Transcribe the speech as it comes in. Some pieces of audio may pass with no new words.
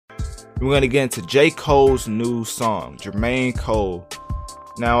we're going to get into J. Cole's new song, Jermaine Cole.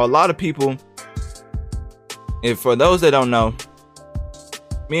 Now, a lot of people, and for those that don't know,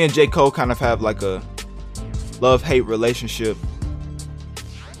 me and J. Cole kind of have like a love-hate relationship.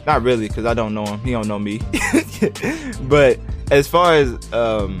 Not really, because I don't know him. He don't know me. But as far as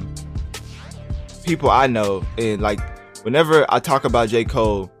people I know, and like whenever I talk about J.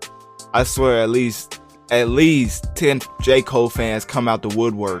 Cole, I swear at least 10 J. Cole fans come out the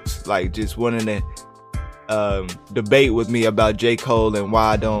woodworks, like just wanting to debate with me about J. Cole and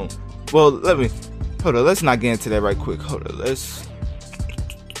why I don't. Well, let's not get into that right quick. Let's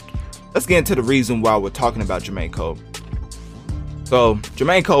get into the reason why we're talking about Jermaine Cole. So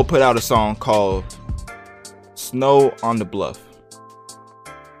Jermaine Cole put out a song called Snow on the Bluff,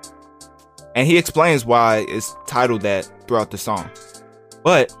 and he explains why it's titled that throughout the song.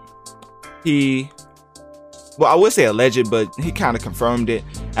 But I would say alleged, but he kind of confirmed it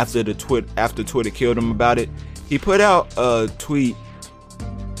after Twitter killed him about it. He put out a tweet.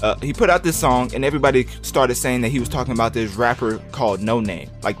 He put out this song, and everybody started saying that he was talking about this rapper called Noname,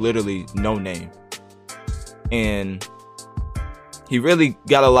 like literally Noname. And he really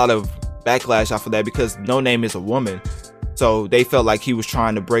got a lot of backlash off of that because Noname is a woman. So they felt like he was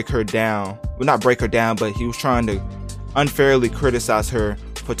trying to break her down. Well, not break her down, but he was trying to unfairly criticize her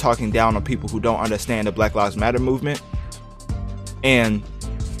for talking down on people who don't understand the Black Lives Matter movement. And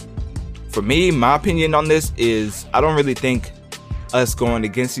for me, my opinion on this is I don't really think us going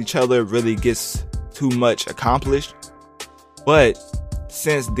against each other really gets too much accomplished. But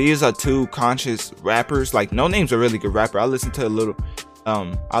since these are two conscious rappers, like Noname's a really good rapper. I listened to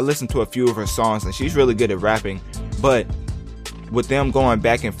a few of her songs, and she's really good at rapping. But with them going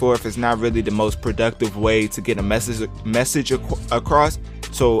back and forth, it's not really the most productive way to get a message across.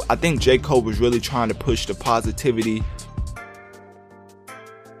 So I think J. Cole was really trying to push the positivity.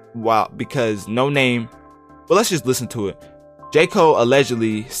 Because Noname, well, let's just listen to it. J. Cole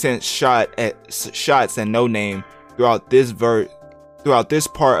allegedly sent shots at Noname throughout this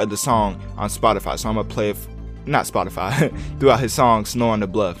part of the song on Spotify. So I'm gonna play it, not Spotify, throughout his song Snow on the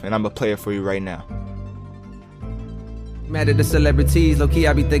Bluff, and I'm gonna play it for you right now. Mad at the celebrities, low-key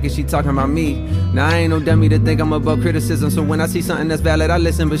I be thinking she talking about me. Now I ain't no dummy to think I'm above criticism, so when I see something that's valid I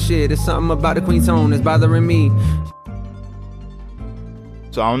listen, but shit, it's something about the queen tone that's bothering me.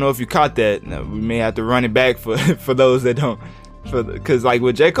 So I don't know if you caught that. Now, we may have to run it back for those that don't, because like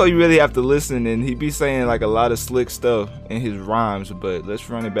with J. Cole you really have to listen, and he be saying like a lot of slick stuff in his rhymes. But let's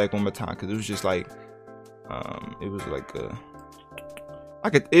run it back one more time, because it was just like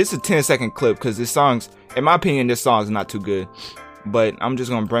it's a 10-second clip, because this song's, in my opinion, this song's not too good. But I'm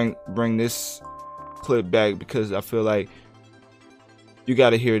just gonna bring this clip back because I feel like you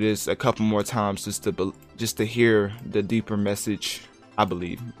got to hear this a couple more times just to hear the deeper message, I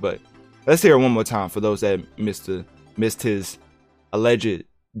believe. But let's hear it one more time for those that missed his alleged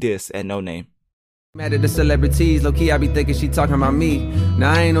diss at Noname. Mad at the celebrities, low-key I be thinking she talking about me.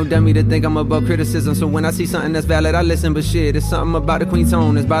 Now I ain't no dummy to think I'm above criticism, so when I see something that's valid I listen, but shit, it's something about the queen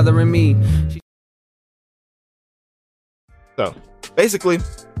tone that's bothering me. So basically,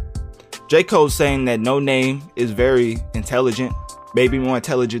 J. Cole's saying that Noname is very intelligent, maybe more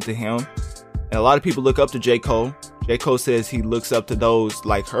intelligent than him, and a lot of people look up to J. Cole. J. Cole says he looks up to those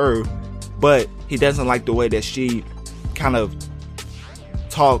like her, but he doesn't like the way that she kind of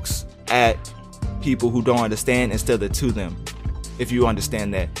talks at people who don't understand instead of to them, if you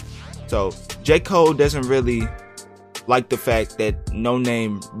understand that. So J. Cole doesn't really like the fact that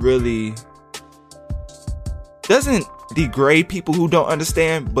Noname really doesn't degrade people who don't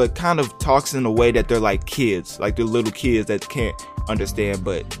understand, but kind of talks in a way that they're like kids, like they're little kids that can't understand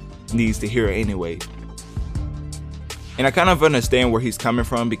but needs to hear it anyway. And I kind of understand where he's coming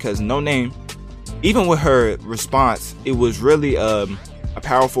from, because Noname, even with her response, it was really a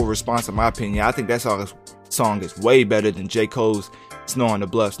powerful response in my opinion. I think that song is way better than J. Cole's Snow on the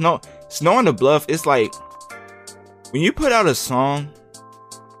Bluff. Snow on the Bluff, it's like when you put out a song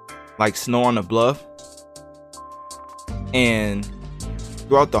like Snow on the Bluff, and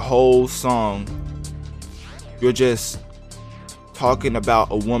throughout the whole song you're just talking about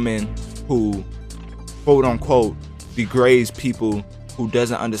a woman who, quote unquote, degrades people who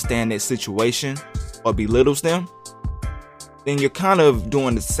doesn't understand their situation or belittles them, then you're kind of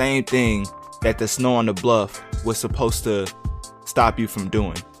doing the same thing that the Snow on the Bluff was supposed to stop you from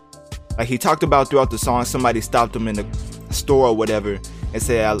doing. Like he talked about throughout the song, somebody stopped him in the store or whatever and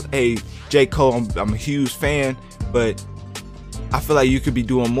said, hey, J. Cole, I'm a huge fan, but I feel like you could be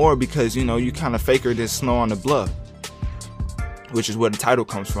doing more because, you know, you kind of faker this Snow on the Bluff, which is where the title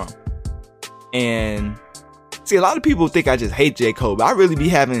comes from. And see, a lot of people think I just hate J. Cole, but I really be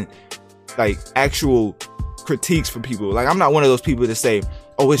having like actual critiques for people. Like, I'm not one of those people that say,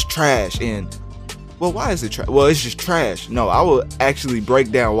 oh, it's trash, and well, why is it trash? Well, it's just trash. No, I will actually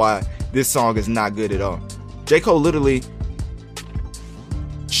break down why this song is not good at all. J. Cole literally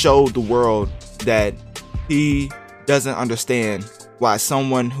showed the world that he doesn't understand why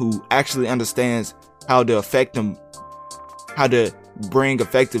someone who actually understands how to bring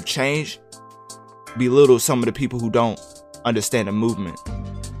effective change belittle some of the people who don't understand the movement.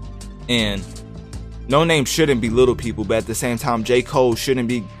 And Noname shouldn't belittle people, but at the same time, J. Cole shouldn't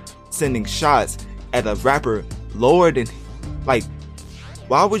be sending shots at a rapper lower than, like,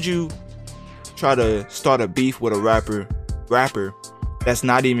 why would you try to start a beef with a rapper that's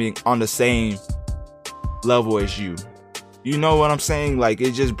not even on the same level as you? You know what I'm saying? Like,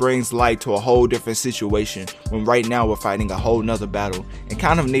 it just brings light to a whole different situation when right now we're fighting a whole nother battle and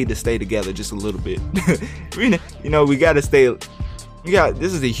kind of need to stay together just a little bit. We gotta stay.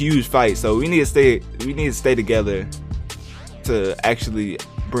 This is a huge fight, so we need to stay together to actually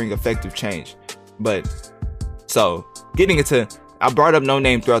bring effective change. But so getting into, I brought up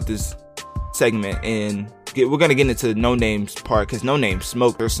Noname throughout this segment, and we're gonna get into Noname's part because Noname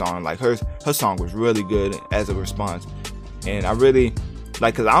smoked her song. Like, her song was really good as a response. And I really,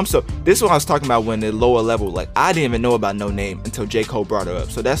 like, cause this is what I was talking about when the lower level, like, I didn't even know about Noname until J. Cole brought her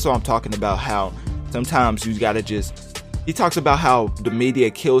up. So that's what I'm talking about, how sometimes you gotta he talks about how the media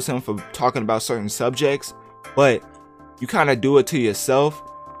kills him for talking about certain subjects, but you kind of do it to yourself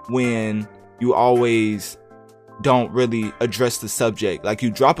when you always don't really address the subject. Like, you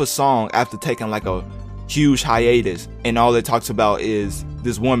drop a song after taking like a huge hiatus, and all it talks about is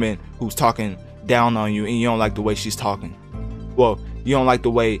this woman who's talking down on you, and you don't like the way she's talking. Well, you don't like the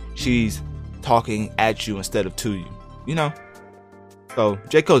way she's talking at you instead of to you, you know? So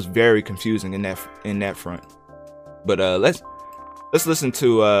J. Cole's very confusing in that front. But let's listen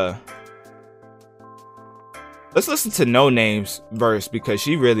to Noname's verse, because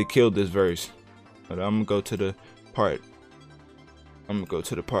she really killed this verse. But I'm gonna go to the part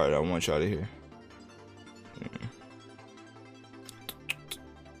I want y'all to hear.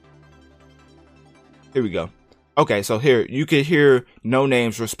 Here we go. Okay, so here you can hear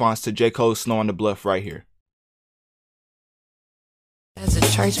Noname's response to J. Cole Snow on the Bluff right here. As a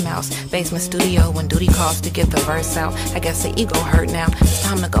church mouse, basement studio when duty calls to get the verse out. I guess the ego hurt now. It's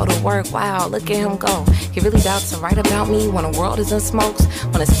time to go to work. Wow, look at him go. He really doubts to write about me when the world is in smokes,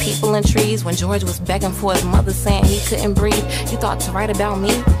 when it's people in trees, when George was begging for his mother saying he couldn't breathe. You thought to write about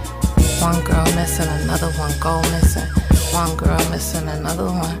me? One girl missing, another one goal missing. One girl missing, another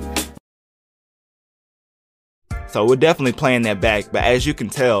one. So we're definitely playing that back, but as you can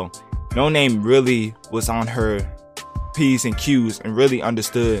tell, Noname really was on her P's and Q's and really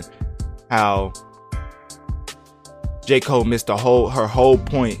understood how J. Cole missed her whole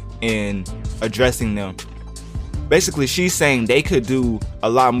point in addressing them. Basically, she's saying they could do a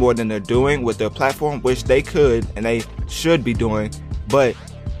lot more than they're doing with their platform, which they could and they should be doing. But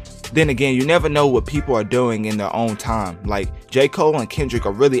then again, you never know what people are doing in their own time. Like, J. Cole and Kendrick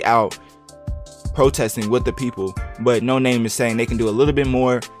are really out protesting with the people, but Noname is saying they can do a little bit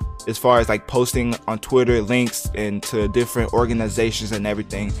more as far as like posting on Twitter links and to different organizations and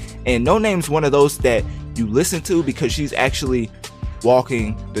everything. And Noname's one of those that you listen to because she's actually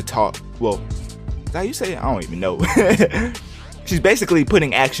walking the talk. Well, is that how you say it? I don't even know. She's basically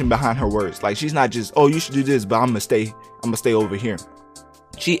putting action behind her words. Like, she's not just, oh, you should do this, but I'm gonna stay over here.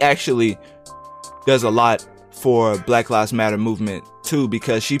 She actually does a lot for Black Lives Matter movement too,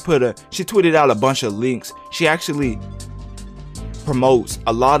 because she tweeted out a bunch of links. She actually promotes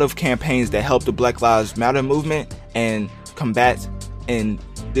a lot of campaigns that help the Black Lives Matter movement and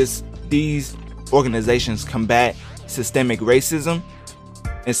these organizations combat systemic racism.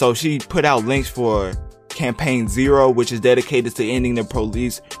 And so she put out links for Campaign Zero, which is dedicated to ending the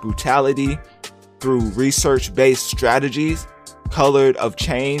police brutality through research-based strategies. Colored of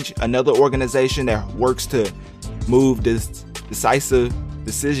Change, another organization that works to move this decisive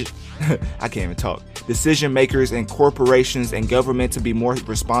decision I can't even talk. Decision makers in corporations and government to be more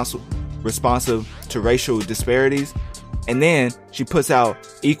responsive to racial disparities. And then she puts out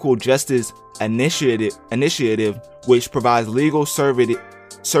Equal Justice Initiative, which provides legal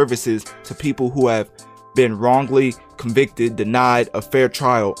services to people who have been wrongly convicted, denied a fair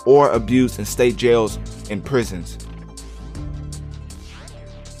trial, or abused in state jails and prisons.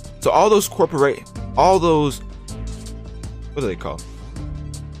 So all those what are they called?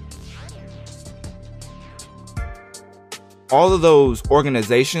 All of those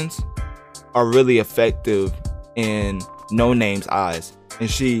organizations are really effective in Noname's eyes, and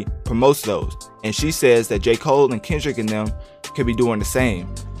she promotes those. And she says that J. Cole and Kendrick and them could be doing the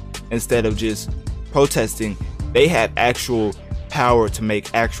same. instead of just protesting. They had actual power to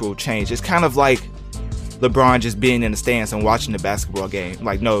make actual change. It's kind of like LeBron just being in the stands and watching the basketball game.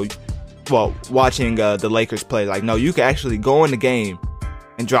 Like, no, well, watching the Lakers play. Like, no, you can actually go in the game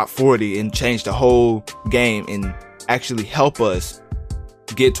and drop 40 and change the whole game and actually help us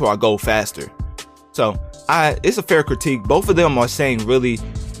get to our goal faster. So it's a fair critique. Both of them are saying really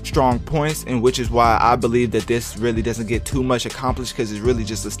strong points, and which is why I believe that this really doesn't get too much accomplished, because it's really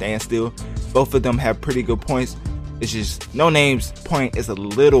just a standstill. Both of them have pretty good points. It's just Noname's point is a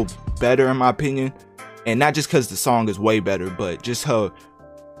little better in my opinion, and not just because the song is way better, but just her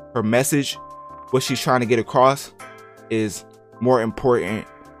message, what she's trying to get across, is more important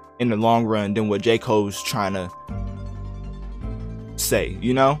in the long run than what J. Cole's trying to say,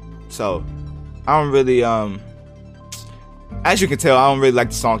 you know? So I don't really as you can tell, I don't really like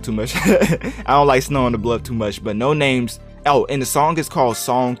the song too much. I don't like Snow in the Bluff too much, but Noname's, and the song is called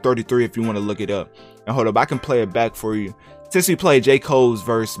Song 33 if you want to look it up. And hold up, I can play it back for you. Since we played J. Cole's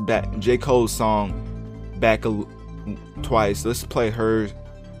verse back, J. Cole's song back twice, let's play her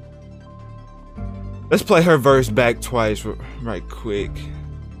verse back twice right quick.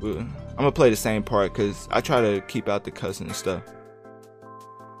 I'm gonna play the same part because I try to keep out the cussing and stuff.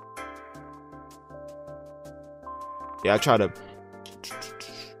 Yeah, I try to.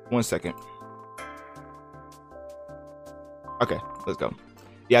 1 second. Okay, let's go.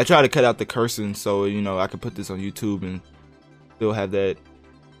 Yeah, I try to cut out the cursing so, you know, I can put this on YouTube and still have that.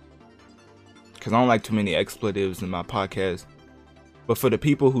 Because I don't like too many expletives in my podcast. But for the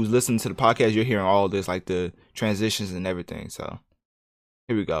people who's listening to the podcast, you're hearing all this, like the transitions and everything. So,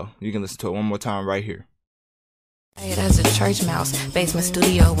 here we go. You can listen to it one more time right here. It as a church mouse, basement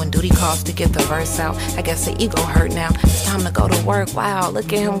studio when duty calls to get the verse out. I guess the ego hurt now. It's time to go to work. Wow,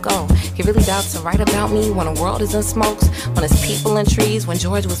 look at him go. He really doubts to write about me when the world is in smokes, when it's people in trees, when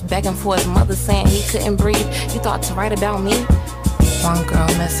George was begging for his mother saying he couldn't breathe. You thought to write about me? One girl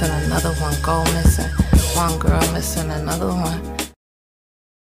missing, another one go missing. One girl missing, another one.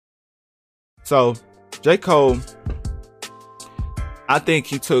 So, J. Cole, I think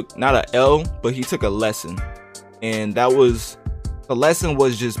he took not a L, but he took a lesson. And the lesson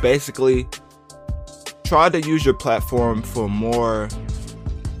was just basically try to use your platform for more,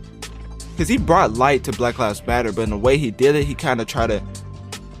 because he brought light to Black Lives Matter, but in the way he did it, he kind of tried to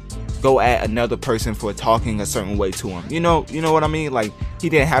go at another person for talking a certain way to him. You know what I mean? Like, he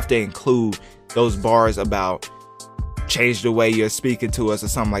didn't have to include those bars about change the way you're speaking to us or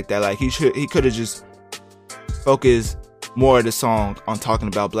something like that. Like, he could have just focused more of the song on talking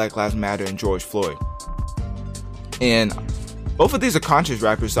about Black Lives Matter and George Floyd. And both of these are conscious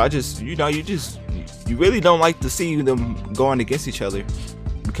rappers, so you really don't like to see them going against each other,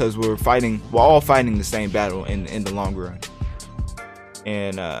 because we're all fighting the same battle in the long run.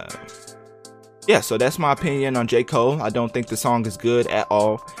 And yeah, so that's my opinion on J. Cole. I don't think the song is good at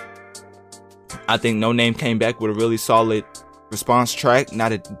all. I think Noname came back with a really solid response track.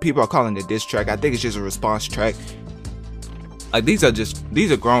 People are calling it a diss track. I think it's just a response track. Like, these are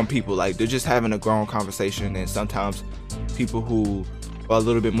grown people. Like, they're just having a grown conversation, and sometimes people who are a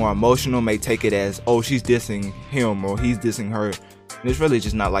little bit more emotional may take it as, oh, she's dissing him or he's dissing her, and it's really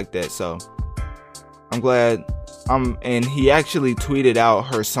just not like that. So I'm glad. And he actually tweeted out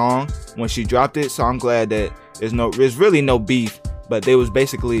her song when she dropped it, so I'm glad that there's really no beef, but they was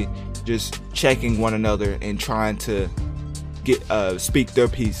basically just checking one another and trying to get speak their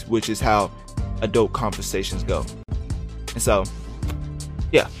piece, which is how adult conversations go. And so,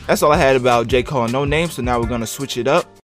 yeah, that's all I had about J. Cole and Noname. So now we're going to switch it up.